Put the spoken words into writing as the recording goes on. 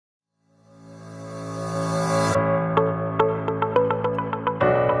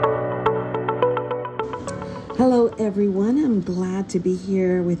everyone, I'm glad to be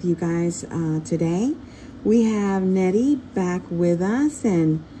here with you guys today. We have Netty back with us,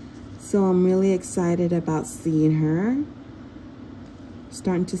 and so I'm really excited about seeing her.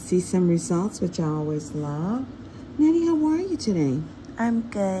 Starting to see some results, which I always love. Netty, how are you today? I'm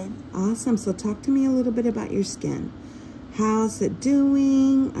good. Awesome. So talk to me a little bit about your skin. How's it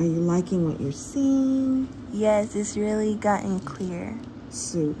doing? Are you liking what you're seeing? Yes, it's really gotten clear.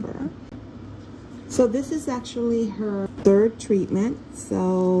 Super. So this is actually her third treatment.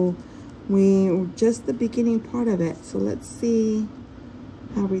 So we're just the beginning part of it. So let's see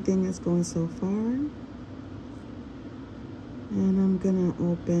how everything is going so far. And I'm gonna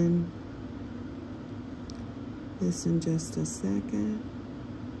open this in just a second.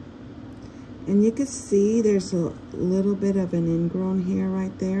 And you can see there's a little bit of an ingrown hair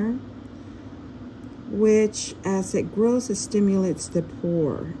right there, which as it grows, it stimulates the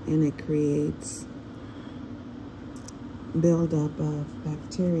pore and it creates buildup of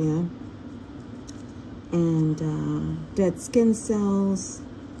bacteria and dead skin cells.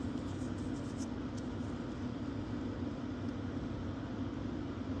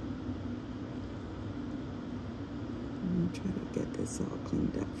 I'm gonna try to get this all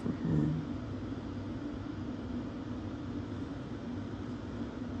cleaned up for her.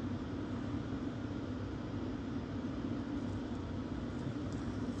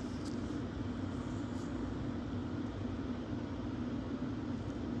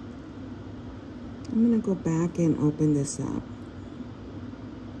 I'm gonna go back and open this up.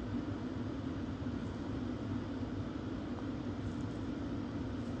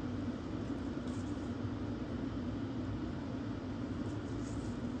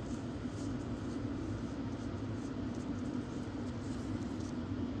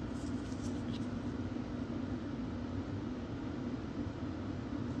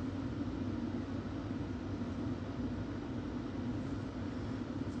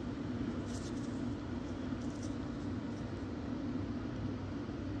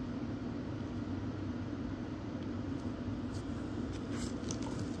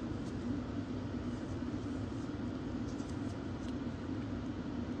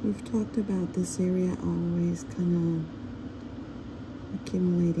 We've talked about this area always kind of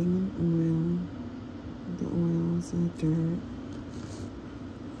accumulating oil, the oils and dirt.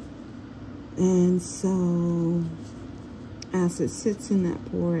 And so as it sits in that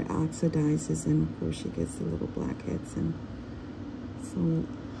pore, it oxidizes, and of course she gets the little blackheads. And so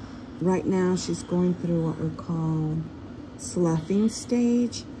right now she's going through what we call sloughing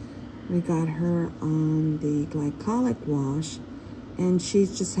stage. We got her on the glycolic wash, and she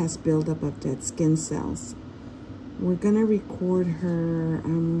just has buildup of dead skin cells. We're gonna record her,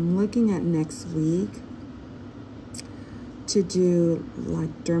 I'm looking at next week to do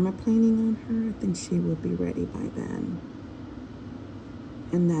like dermaplaning on her. I think she will be ready by then.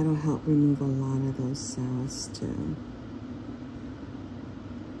 And that'll help remove a lot of those cells too.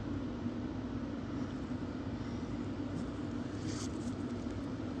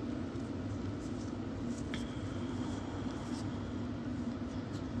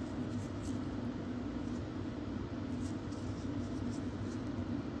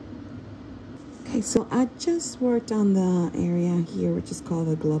 Okay, so I just worked on the area here, which is called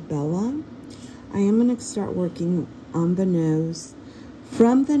the glabella. I am going to start working on the nose.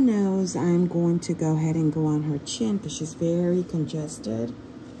 From the nose, I'm going to go ahead and go on her chin because she's very congested.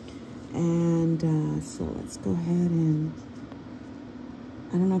 And so let's go ahead and,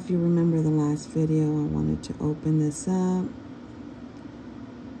 I don't know if you remember the last video, I wanted to open this up.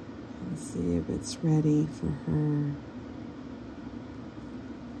 Let's see if it's ready for her.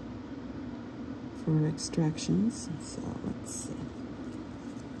 For extractions, so let's see.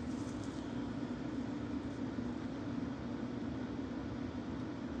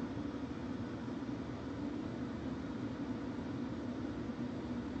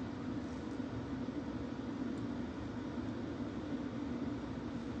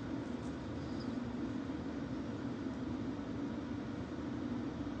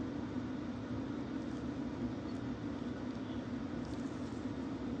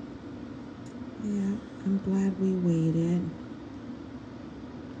 Yeah, I'm glad we waited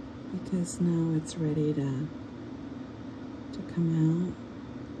because now it's ready to come out.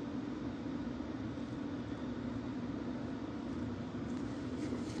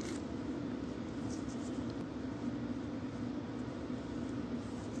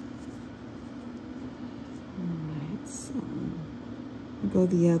 Alright, so go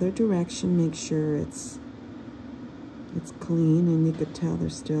the other direction, make sure it's clean, and you could tell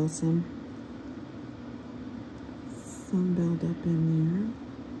there's still some buildup in there.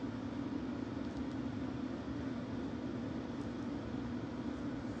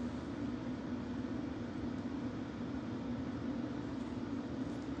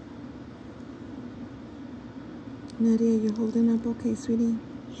 Netty, are you holding up okay, sweetie?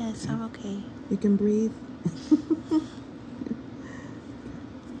 Yes, I'm okay. You can breathe?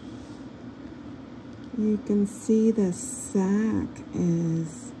 You can see the sac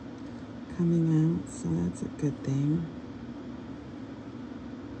is coming out, so that's a good thing.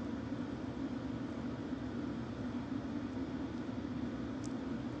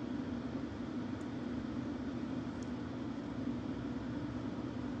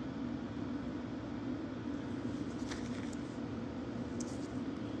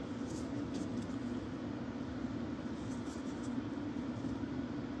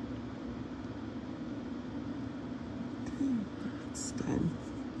 Looks good.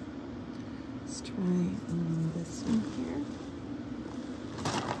 Let's try this one here.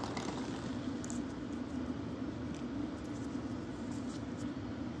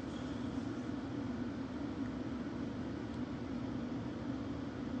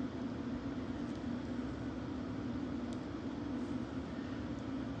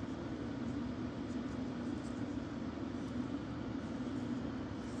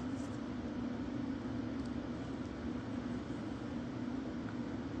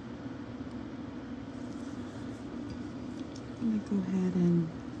 I'm going to go ahead and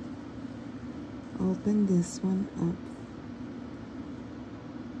open this one up.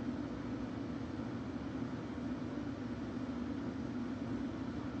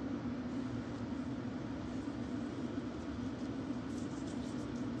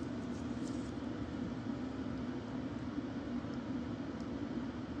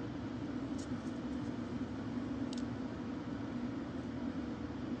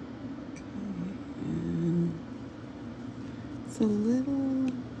 A little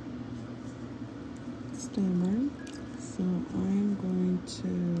stubborn, so I'm going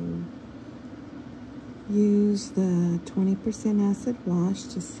to use the 20% acid wash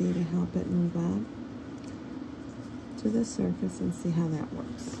to see to help it move up to the surface and see how that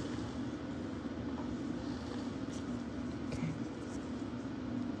works. Okay.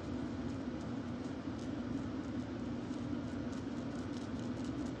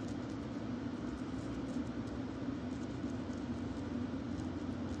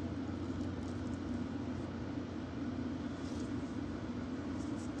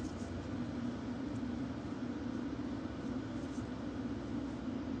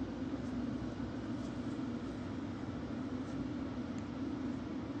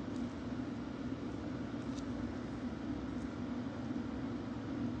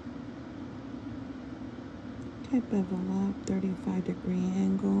 Okay, bevel up, 35-degree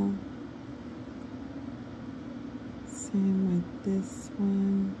angle. Same with this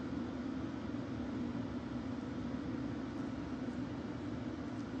one.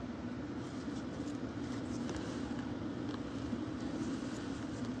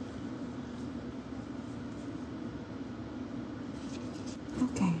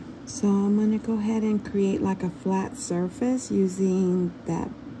 Okay, so I'm going to go ahead and create like a flat surface using that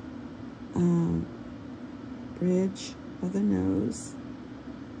bridge of the nose,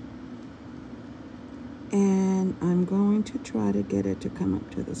 and I'm going to try to get it to come up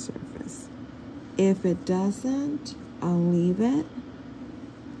to the surface. If it doesn't, I'll leave it.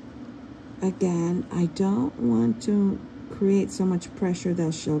 Again, I don't want to create so much pressure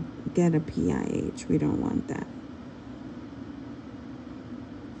that she'll get a PIH. We don't want that.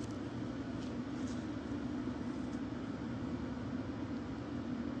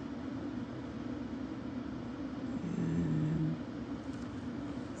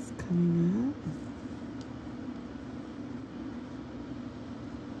 Coming up.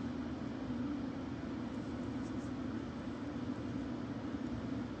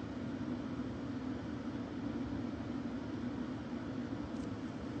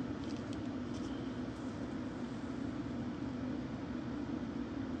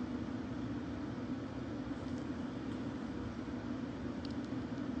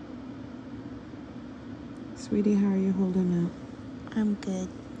 Sweetie, how are you holding up? I'm good.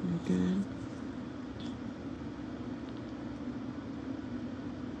 You're good.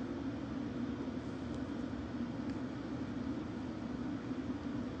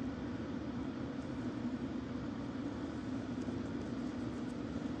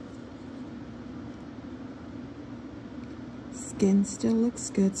 Skin still looks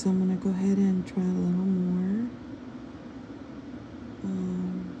good, so I'm going to go ahead and try a little more.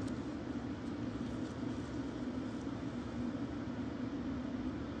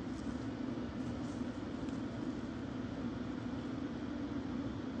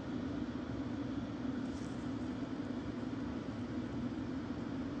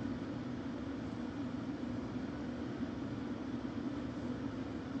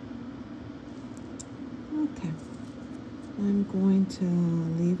 Okay. I'm going to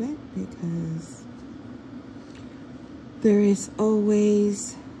leave it because there is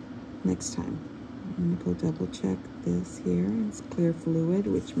always next time. I'm gonna go double check this here. It's clear fluid,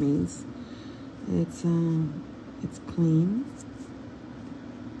 which means it's clean.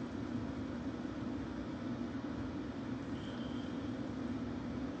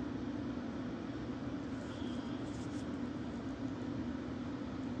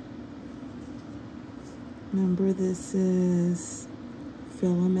 Remember, this is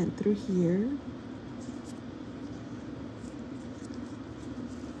filament through here.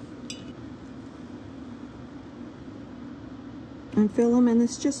 And filament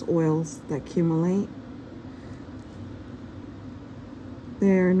is just oils that accumulate.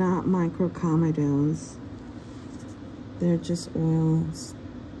 They're not microcomedones. They're just oils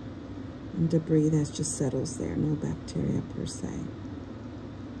and debris that just settles there, no bacteria per se.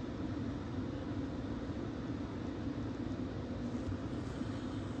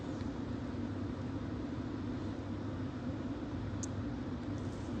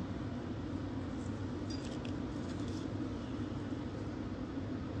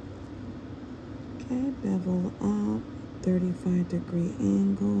 Okay, bevel up, 35-degree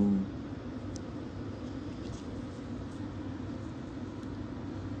angle.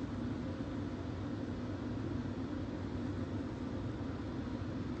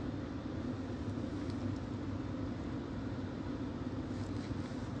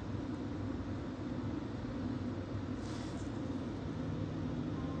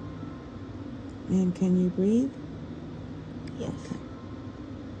 And can you breathe? Yes. Okay.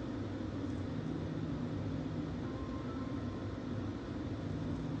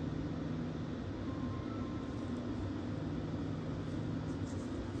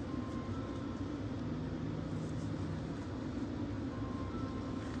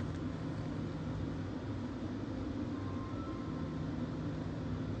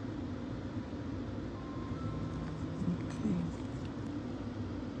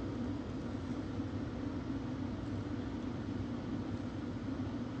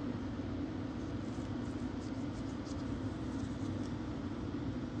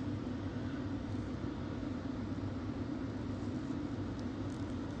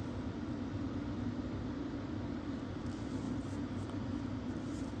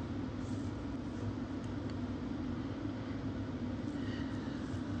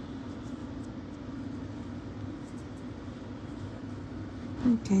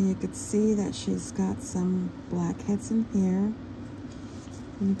 Okay, you could see that she's got some blackheads in here.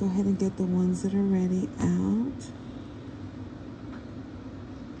 I'm gonna go ahead and get the ones that are ready out.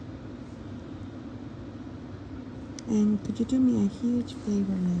 And could you do me a huge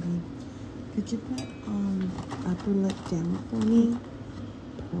favor, Netty? Could you put upper lip down for me?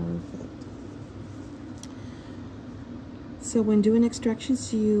 Perfect. So when doing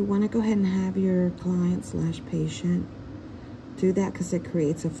extractions, you want to go ahead and have your client/patient do that because it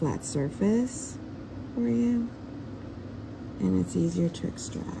creates a flat surface for you and it's easier to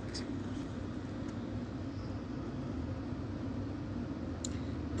extract.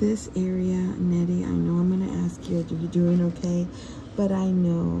 This area, Netty, I know I'm going to ask you, are you doing okay? But I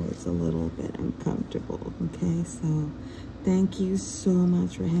know it's a little bit uncomfortable, okay? So thank you so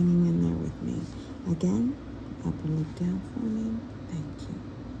much for hanging in there with me. Again, upper lip down for me. Thank you.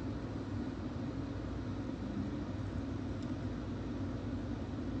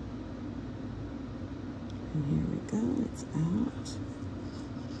 And here we go, it's out.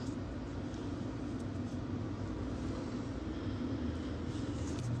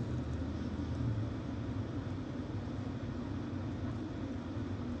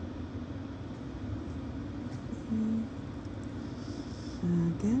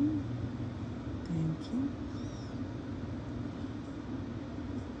 Again, thank you.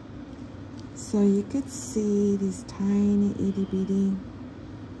 So you could see these tiny itty bitty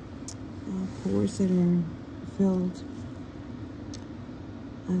pores that are filled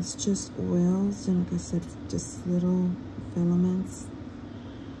as just oils, and like I said, just little filaments.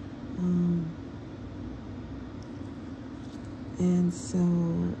 And so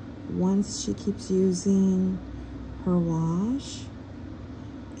once she keeps using her wash,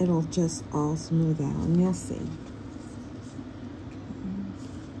 it'll just all smooth out, and you'll see. Okay.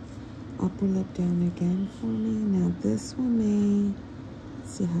 Upper lip down again for me. Now this one may,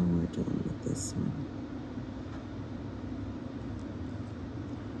 see how we're doing with this one.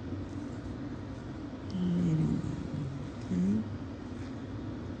 Right on that one, okay?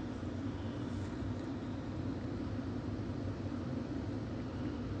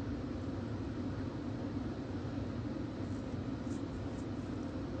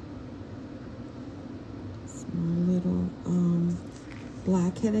 Small little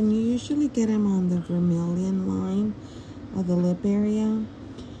Blackhead, and you usually get them on the vermilion line of the lip area.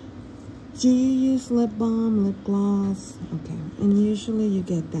 Do you use lip balm, lip gloss? Okay, and usually you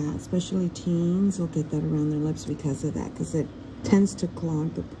get that, especially teens will get that around their lips because of that, because it tends to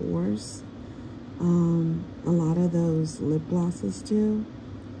clog the pores. A lot of those lip glosses do.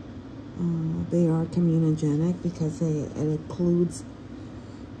 They are comedogenic because it occludes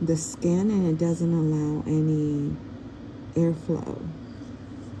the skin and it doesn't allow any airflow.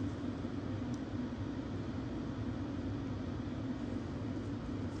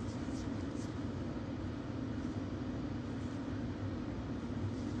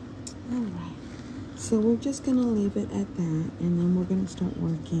 Alright, so we're just going to leave it at that, and then we're going to start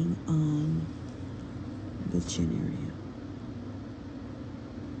working on the chin area.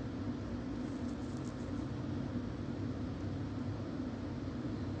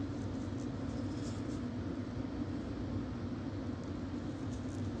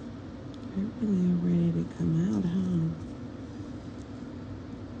 They're really ready to come out, huh?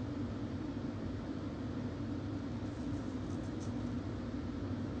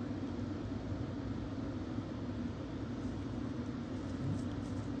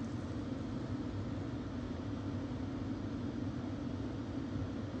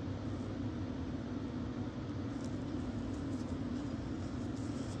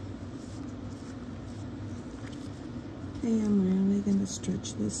 Okay, I'm really going to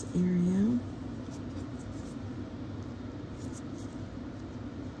stretch this area.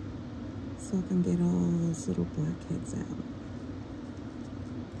 So I can get all those little blackheads out.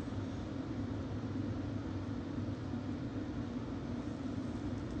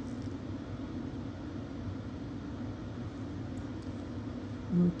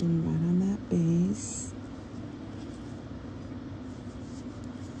 Working right on that base.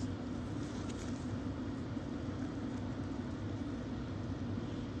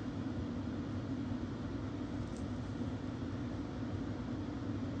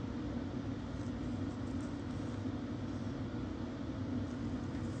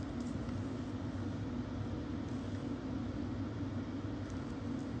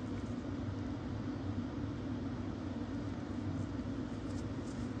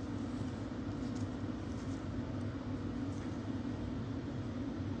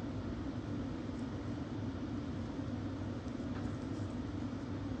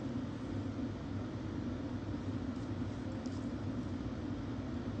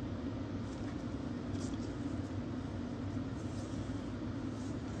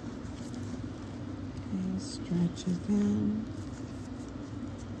 Stretch again.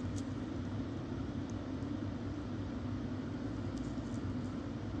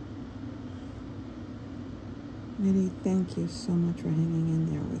 Netty, thank you so much for hanging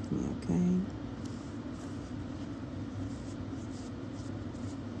in there with me, okay?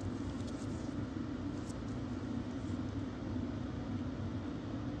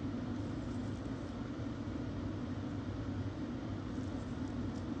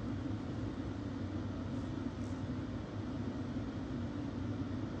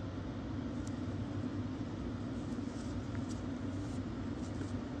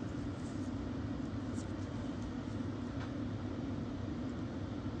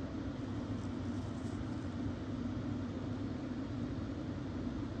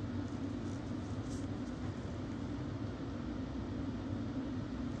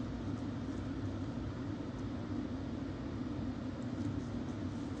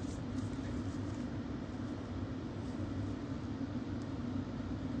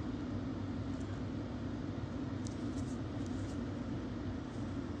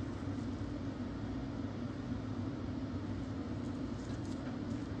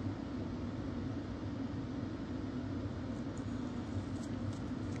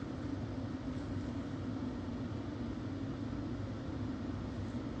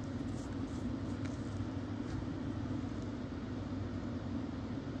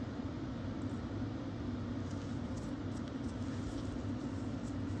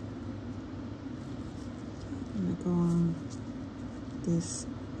 Go on this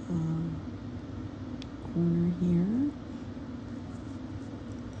corner here.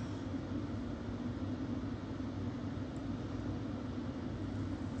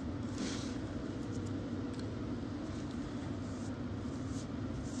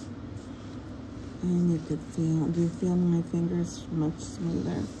 And you could feel, do you feel my fingers much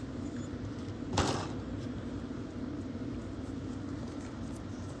smoother?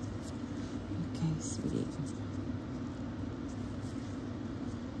 Okay, sweetie.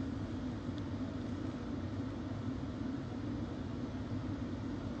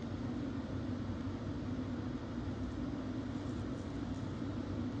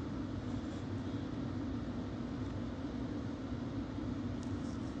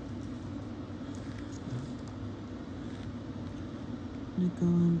 go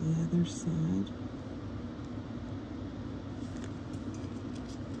on the other side.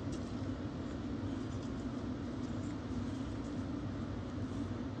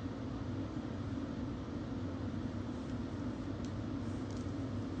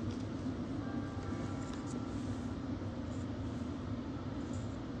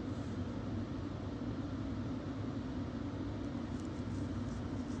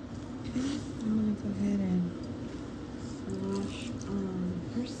 I'm going to go ahead and wash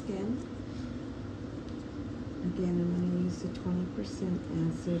her skin. Again, I'm going to use a 20%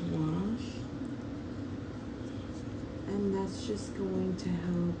 acid wash. And that's just going to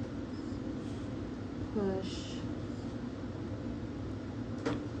help push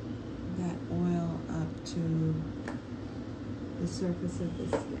that oil up to the surface of the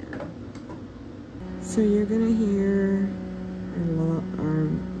skin. So you're going to hear our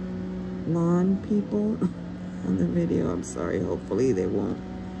lawn people on the video. I'm sorry, hopefully they won't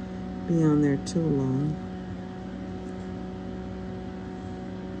be on there too long.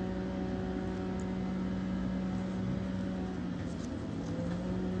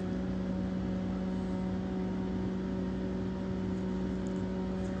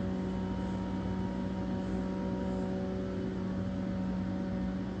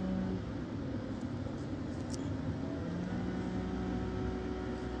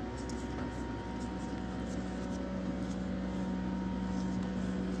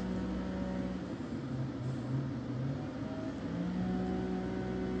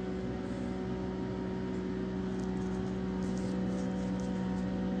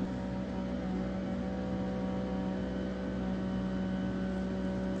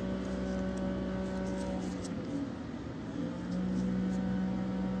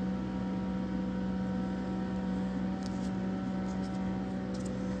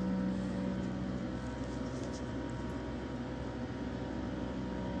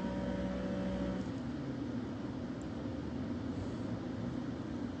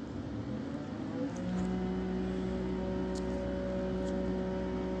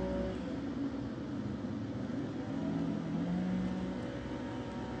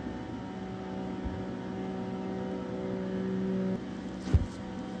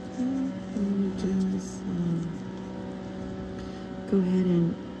 Go ahead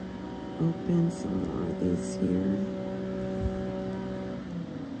and open some more of these here.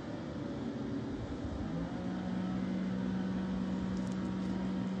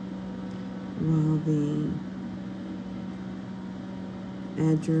 While the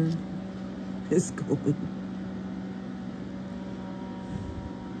edger is going.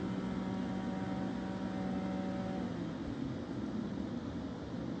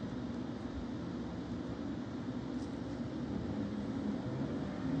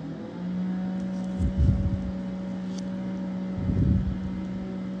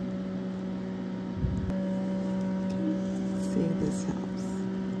 See if this helps.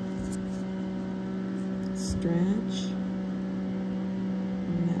 Stretch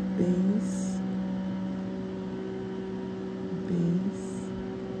on that base.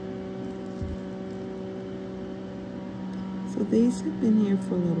 So these have been here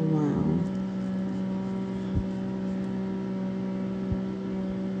for a little while.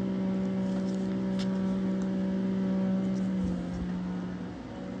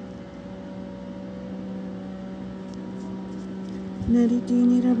 Netty, do you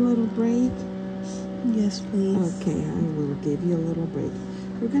need a little break? Yes, please. Okay, I will give you a little break.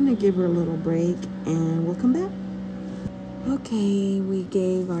 We're going to give her a little break and we'll come back. Okay, we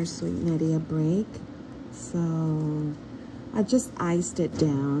gave our sweet Netty a break. So I just iced it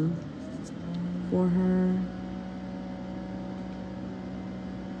down for her.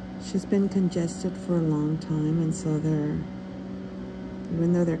 She's been congested for a long time, and so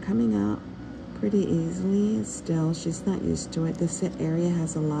even though they're coming out pretty easily, still she's not used to it. This area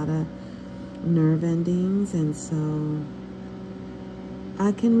has a lot of nerve endings, and so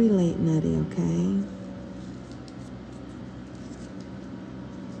I can relate, Netty, okay?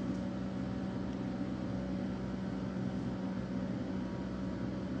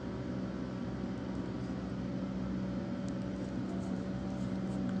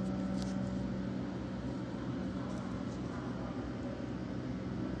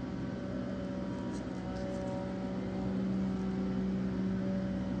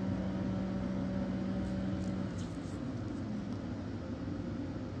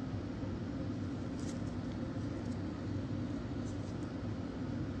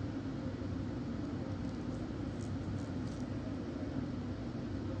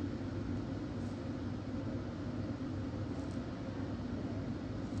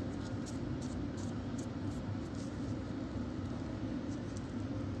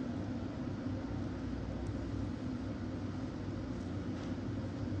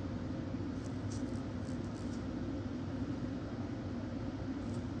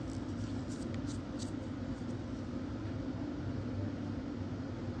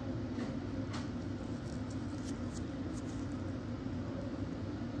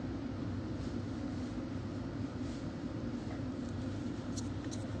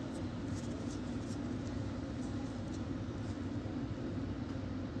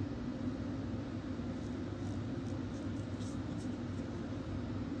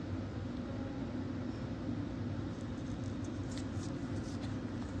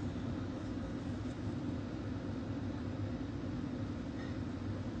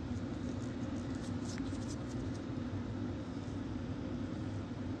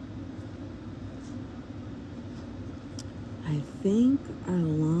 think our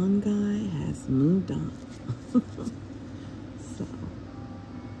lawn guy has moved on. So,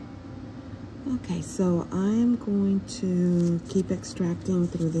 okay, so I'm going to keep extracting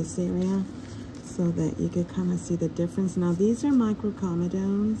through this area so that you can kind of see the difference. Now, these are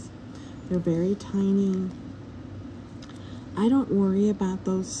microcomedones. They're very tiny. I don't worry about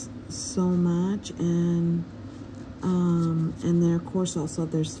those so much, and there, of course, also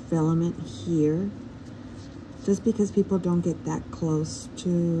there's filament here. Just because people don't get that close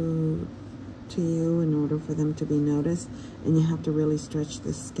to you in order for them to be noticed, and you have to really stretch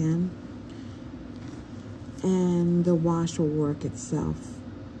the skin. And the wash will work itself.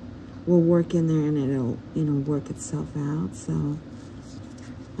 Will work in there, and it'll, you know, work itself out. So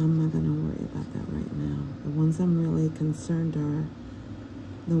I'm not gonna worry about that right now. The ones I'm really concerned are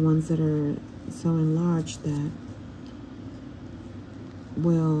the ones that are so enlarged that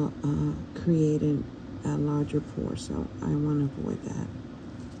will create a larger pore, so I want to avoid that.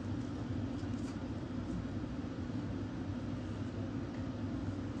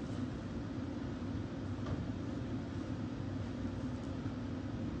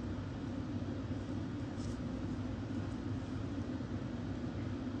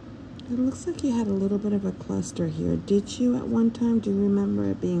 It looks like you had a little bit of a cluster here. Did you at one time? Do you remember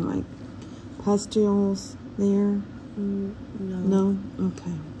it being like pustules there? No. No?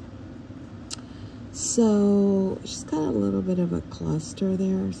 Okay. So she's got a little bit of a cluster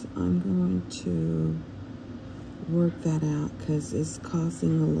there. So I'm going to work that out because it's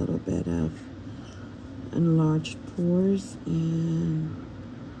causing a little bit of enlarged pores, and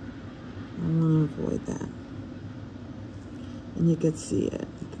I want to avoid that. And you could see it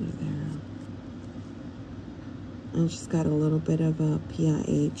through there. And she's got a little bit of a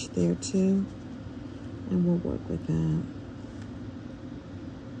PIH there too. And we'll work with that.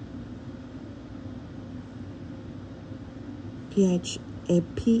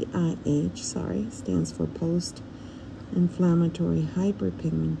 PIH, sorry, stands for post-inflammatory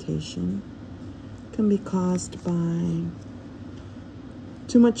hyperpigmentation. Can be caused by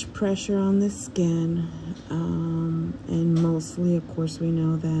too much pressure on the skin, and mostly, of course, we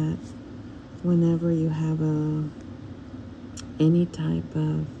know that whenever you have any type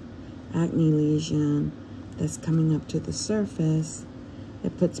of acne lesion that's coming up to the surface,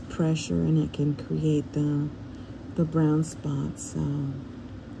 it puts pressure and it can create the brown spots. So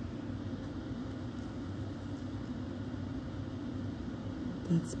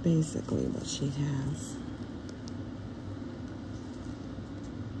that's basically what she has.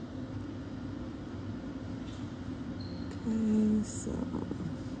 Okay, so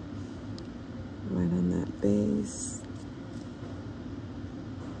right on that base.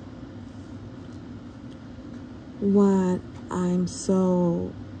 What I'm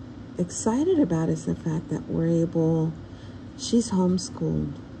so excited about is the fact that we're able, she's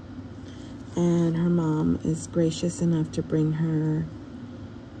homeschooled, and her mom is gracious enough to bring her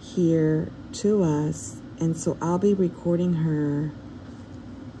here to us, and so I'll be recording her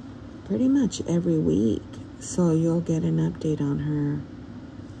pretty much every week, so you'll get an update on her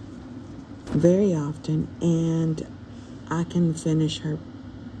very often, and I can finish her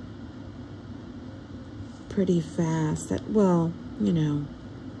pretty fast. Well, you know,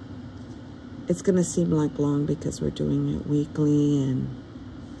 it's gonna seem like long because we're doing it weekly and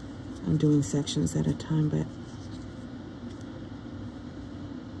I'm doing sections at a time, but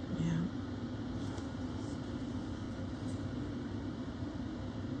yeah.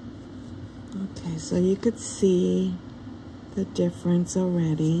 Okay, so you could see the difference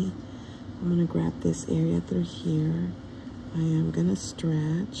already. I'm gonna grab this area through here. I am gonna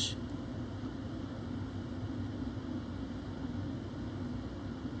stretch.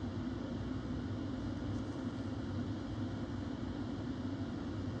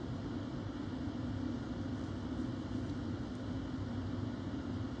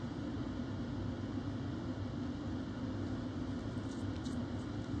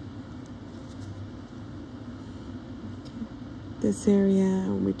 This area,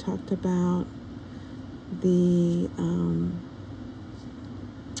 we talked about the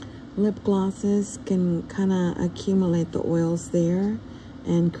lip glosses can kind of accumulate the oils there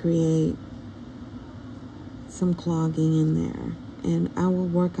and create some clogging in there. And I will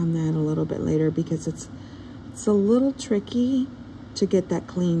work on that a little bit later because it's a little tricky to get that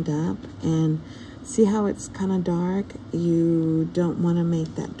cleaned up. And see how it's kind of dark? You don't want to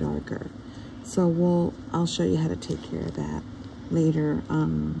make that darker. So I'll show you how to take care of that later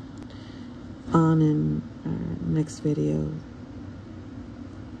on in our next video.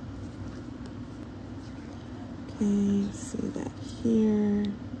 Okay, see that here.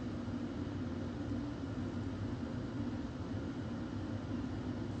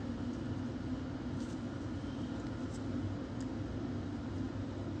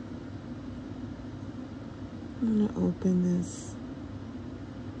 I'm gonna open this.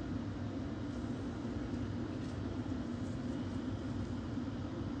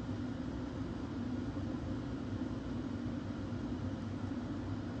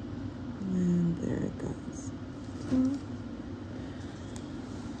 And there it goes. Okay.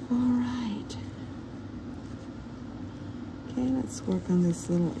 All right. Okay, let's work on this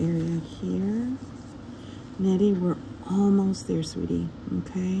little area here. Netty, we're almost there, sweetie.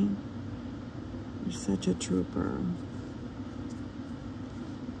 Okay? You're such a trooper.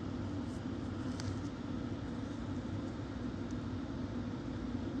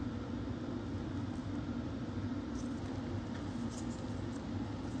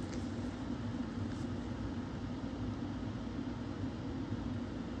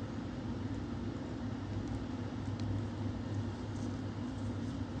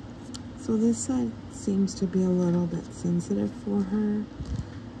 So this side seems to be a little bit sensitive for her.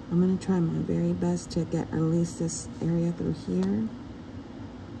 I'm going to try my very best to get at least this area through here.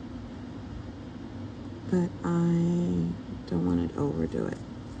 But I don't want to overdo it.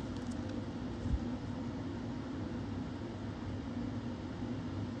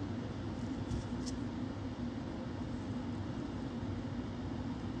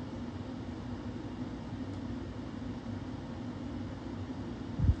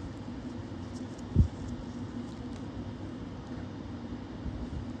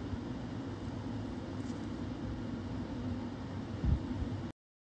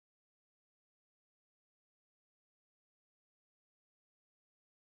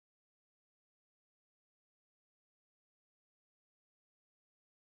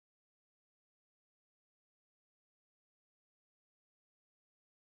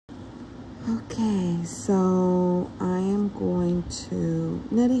 Okay, so I am going to...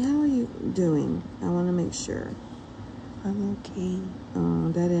 Netty, how are you doing? I want to make sure. I'm okay.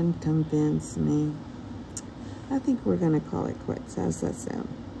 Oh, that didn't convince me. I think we're going to call it quits. How's that sound?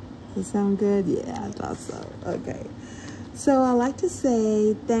 Does it sound good? Yeah, I thought so. Okay. So I'd like to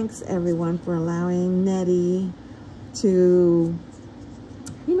say thanks, everyone, for allowing Netty to,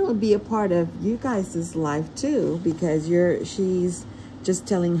 you know, be a part of you guys' life, too, because she's just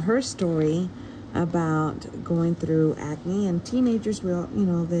telling her story about going through acne, and teenagers will, you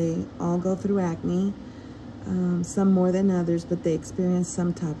know, they all go through acne, some more than others, but they experience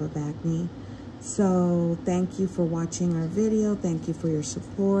some type of acne. So thank you for watching our video. Thank you for your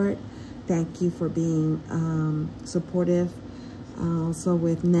support. Thank you for being supportive also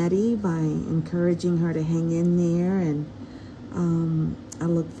with Netty by encouraging her to hang in there, and I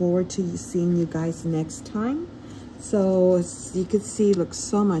look forward to seeing you guys next time. So as you can see, it looks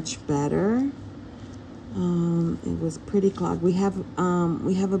so much better. It was pretty clogged. We have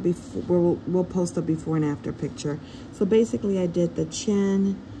a before. We'll post a before and after picture. So basically, I did the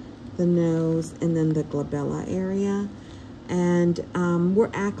chin, the nose, and then the glabella area, and we're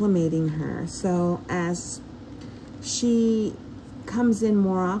acclimating her. So as she comes in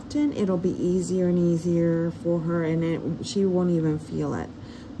more often, it'll be easier and easier for her, and she won't even feel it.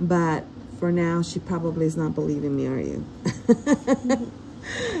 But for now, she probably is not believing me, are you?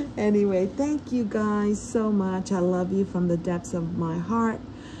 Anyway, thank you guys so much. I love you from the depths of my heart.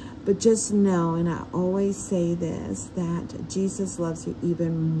 But just know, and I always say this, that Jesus loves you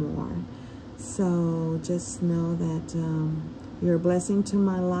even more. So just know that you're a blessing to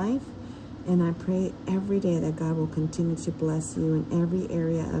my life. And I pray every day that God will continue to bless you in every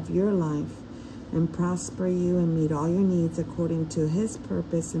area of your life and prosper you and meet all your needs according to his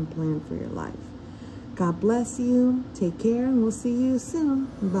purpose and plan for your life. God bless you. Take care, and we'll see you soon.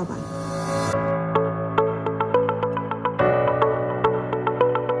 Bye-bye.